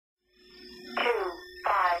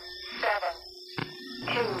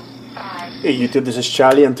Hey YouTube, this is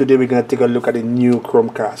Charlie, and today we're going to take a look at the new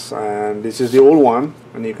Chromecast. And this is the old one,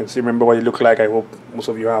 and you can see, remember what it looked like. I hope most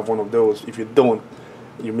of you have one of those. If you don't,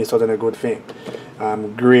 you missed out on a good thing.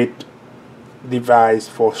 Great device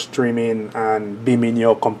for streaming and beaming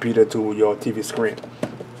your computer to your TV screen.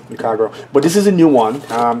 You can't go. But this is a new one.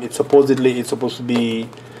 It's supposed to be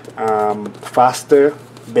faster,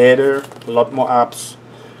 better, a lot more apps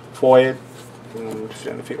for it. I'm just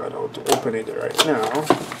trying to figure out how to open it right now.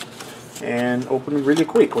 And open it really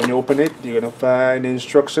quick. When you open it, you're gonna find the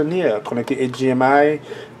instruction here. Connect the HDMI.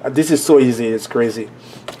 This is so easy, it's crazy.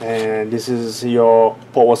 And this is your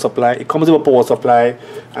power supply. It comes with a power supply.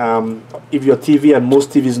 If your TV, and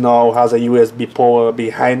most TVs now has a USB power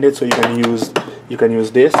behind it, so you can use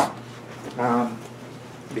this.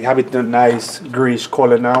 We have it in a nice grayish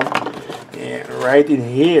color now. And right in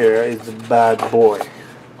here is the bad boy.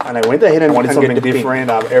 And I went ahead and wanted something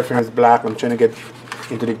different. Everything is black. I'm trying to get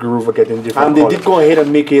into the groove of getting different. And they did go ahead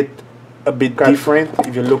and make it a bit different.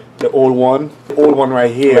 If you look, the old one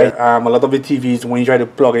right here, a lot of the TVs, when you try to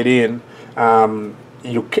plug it in,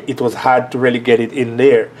 it was hard to really get it in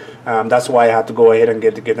there. That's why I had to go ahead and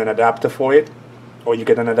get an adapter for it, or you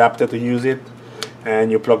get an adapter to use it,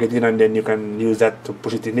 and you plug it in, and then you can use that to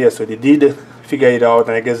push it in there. So they did figure it out,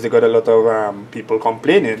 and I guess they got a lot of people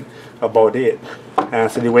complaining about it.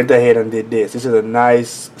 So they went ahead and did this. This is a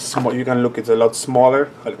nice, small, you can look, it's a lot smaller.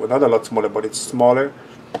 Well, not a lot smaller, but it's smaller.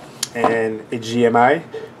 And HDMI.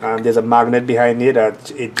 There's a magnet behind it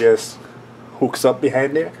that it just hooks up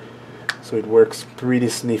behind there. So it works pretty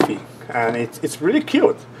sniffy. And it's really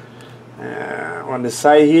cute. On the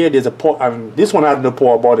side here, there's a port. This one has no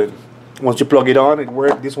power button. Once you plug it on, it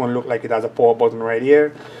works. This one looks like it has a power button right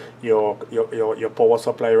here. Your power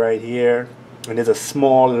supply right here. And there's a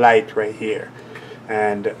small light right here.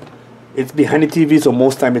 And it's behind the TV, so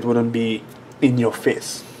most time it wouldn't be in your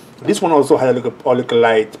face. This one also has a little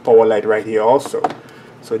light, power light right here also.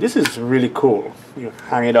 So this is really cool. You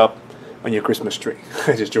hang it up on your Christmas tree.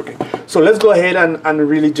 Just joking. So let's go ahead and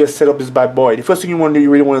really just set up this bad boy. The first thing you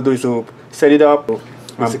really want to do is to set it up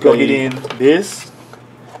and plug it in. This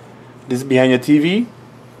is behind your TV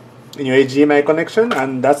in your HDMI connection,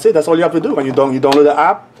 and that's it. That's all you have to do. And you download the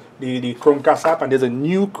app, the Chromecast app, and there's a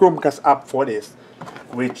new Chromecast app for this,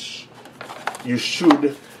 which you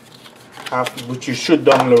should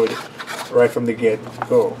download right from the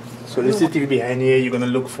get-go. So this is the TV behind here. You're gonna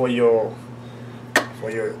look for your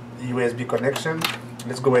USB connection.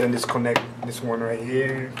 Let's go ahead and disconnect this one right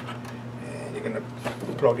here, and you're gonna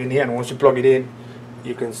plug in here. And once you plug it in,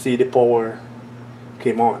 you can see the power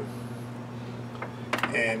came on.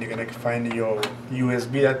 And you're gonna find your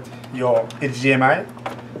USB, your HDMI.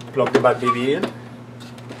 Plug the bad baby in, and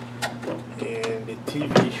the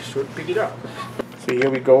TV should pick it up. So here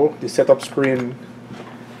we go. The setup screen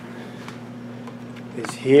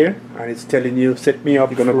is here, and it's telling you set me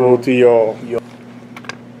up. You're gonna go to your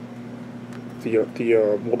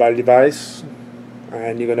mobile device,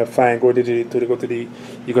 and you're gonna go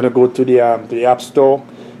to the App Store,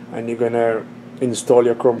 and you're gonna install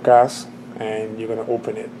your Chromecast, and you're gonna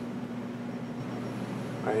open it.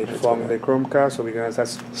 And it's from the Chromecast, so we're gonna start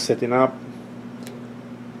setting up.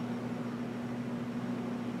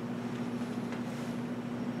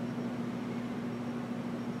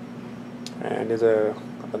 And there's a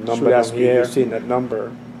number down here. You're seeing that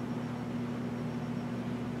number,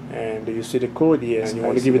 and you see the code here, and you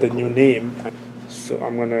want to give it a new name. So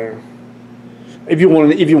I'm gonna, if you want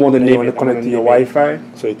the name, to connect to your Wi-Fi.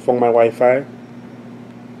 So it's from my Wi-Fi.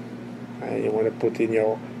 And you want to put in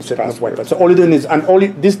your password. So all you're doing is, and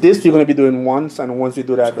this you're going to be doing once, and once you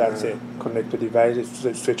do that, that's it. Connect the device.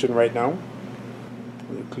 It's switching right now.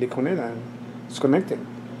 You click on it, and it's connecting.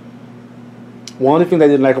 One thing that I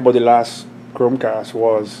didn't like about the last Chromecast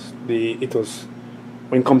was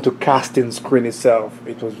when it comes to casting screen itself,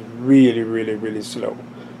 it was really slow.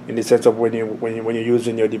 In the sense of when you're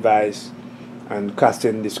using your device and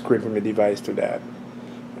casting the screen from your device to that.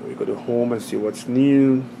 And we go to home and see what's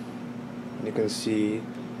new. You can see,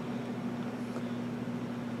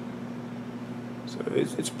 so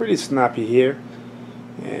it's pretty snappy here.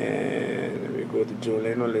 And we go to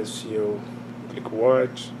Joleno. Let's see. Click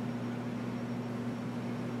watch.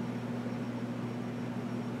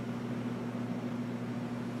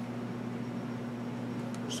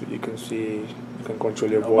 So you can see, you can control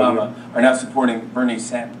your volume. Obama are now supporting Bernie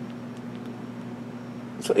Sanders.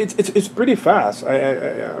 So it's pretty fast.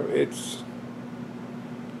 It's.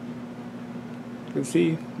 You can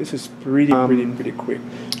see this is pretty quick.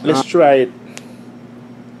 Let's try it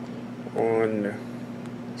on.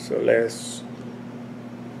 So let's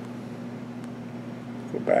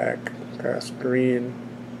go back, cast screen,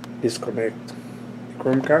 disconnect the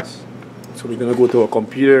Chromecast. So we're gonna go to our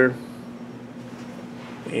computer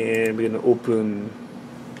and we're gonna open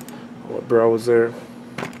our browser,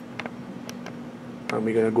 and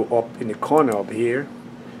we're gonna go up in the corner up here,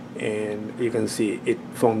 and you can see it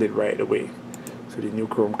found it right away. So the new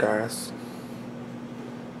Chromecast,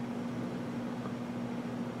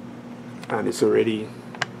 and it's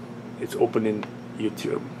opening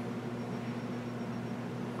YouTube.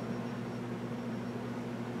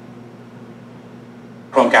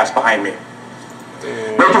 Chromecast behind me.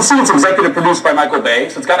 Now you can see it's executive produced by Michael Bay,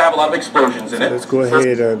 so it's got to have a lot of explosions in it. Let's go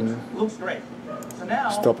ahead and Looks great. So now,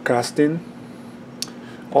 stop casting.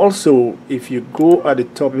 Also, if you go at the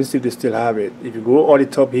top, let me see if they still have it. If you go at the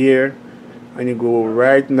top here and you go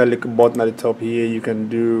right in the little button at the top here, you can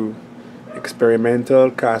do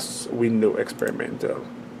experimental, cast window experimental,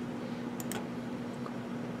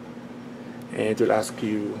 and it will ask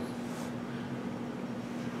you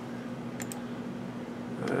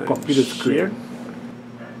computer screen.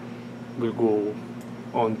 We'll go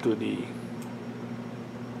onto the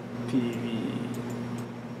TV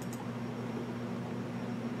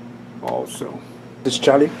also. This is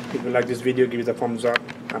Charlie. If you like this video, give it a thumbs up.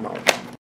 I'm out.